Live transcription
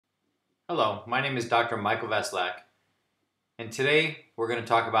Hello, my name is Dr. Michael Veslak, and today we're going to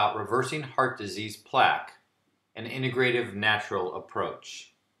talk about reversing heart disease plaque, an integrative natural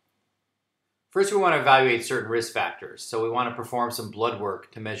approach. First, we want to evaluate certain risk factors. So we want to perform some blood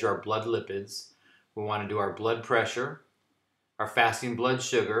work to measure our blood lipids. We want to do our blood pressure, our fasting blood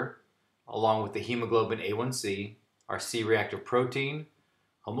sugar, along with the hemoglobin A1C, our C-reactive protein,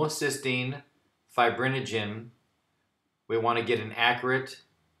 homocysteine, fibrinogen. We want to get an accurate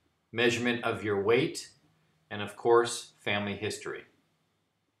measurement of your weight, and of course, family history.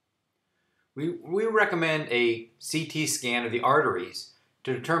 We recommend a CT scan of the arteries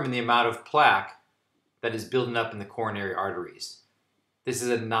to determine the amount of plaque that is building up in the coronary arteries. This is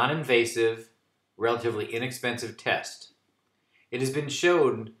a non-invasive, relatively inexpensive test. It has been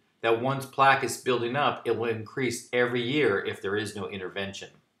shown that once plaque is building up, it will increase every year if there is no intervention.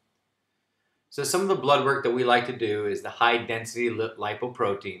 So some of the blood work that we like to do is the high-density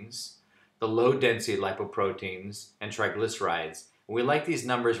lipoproteins, the low-density lipoproteins, and triglycerides. We like these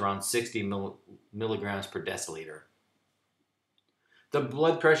numbers around 60 milligrams per deciliter. The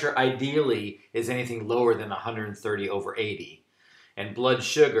blood pressure ideally is anything lower than 130 over 80. And blood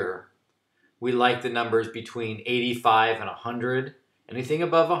sugar, we like the numbers between 85 and 100. Anything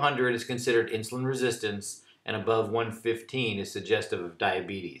above 100 is considered insulin resistance, and above 115 is suggestive of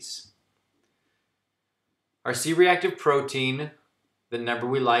diabetes. Our C-reactive protein, the number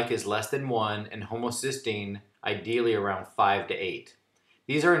we like is less than 1, and homocysteine, ideally around 5 to 8.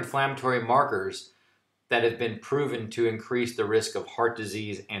 These are inflammatory markers that have been proven to increase the risk of heart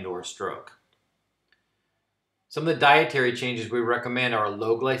disease and/or stroke. Some of the dietary changes we recommend are a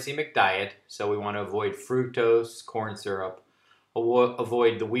low glycemic diet, so we want to avoid fructose, corn syrup,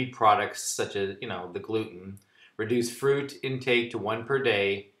 avoid the wheat products such as the gluten, reduce fruit intake to 1 per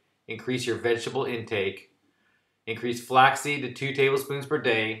day, increase your vegetable intake, increase flaxseed to 2 tablespoons per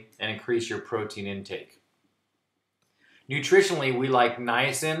day, and increase your protein intake. Nutritionally, we like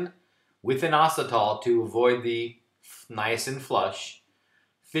niacin with inositol to avoid the niacin flush,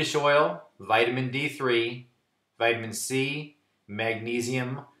 fish oil, vitamin D3, vitamin C,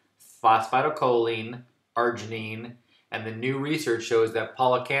 magnesium, phosphatidylcholine, arginine, and the new research shows that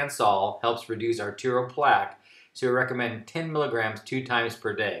polacansol helps reduce arterial plaque, so we recommend 10 milligrams 2 times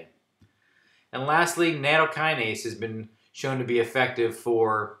per day. And lastly, nattokinase has been shown to be effective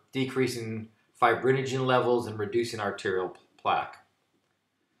for decreasing fibrinogen levels and reducing arterial plaque.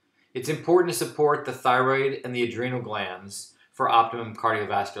 It's important to support the thyroid and the adrenal glands for optimum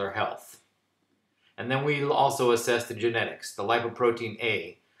cardiovascular health. And then we also assess the genetics, the lipoprotein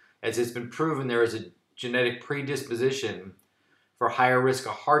A, as it's been proven there is a genetic predisposition for higher risk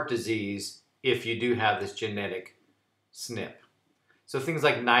of heart disease if you do have this genetic SNP. So things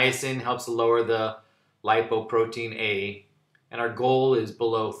like niacin helps lower the lipoprotein A, and our goal is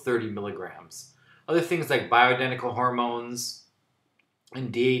below 30 milligrams. Other things like bioidentical hormones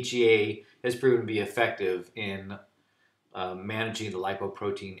and DHEA has proven to be effective in managing the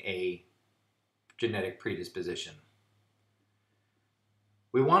lipoprotein A genetic predisposition.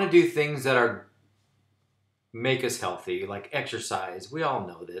 We want to do things that make us healthy, like exercise. We all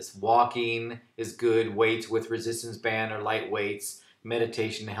know this. Walking is good. Weights with resistance band or light weights.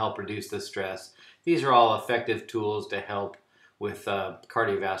 Meditation to help reduce the stress. These are all effective tools to help with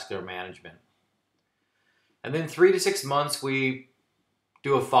cardiovascular management. And then 3 to 6 months, we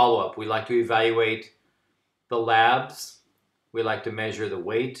do a follow-up. We like to evaluate the labs. We like to measure the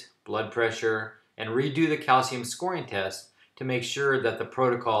weight, blood pressure, and redo the calcium scoring test to make sure that the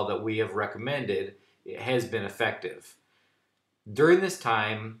protocol that we have recommended has been effective. During this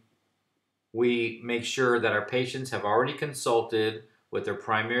time, we make sure that our patients have already consulted with their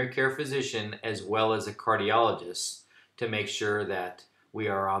primary care physician as well as a cardiologist to make sure that we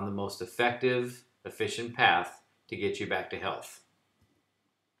are on the most effective, efficient path to get you back to health.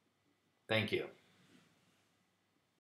 Thank you.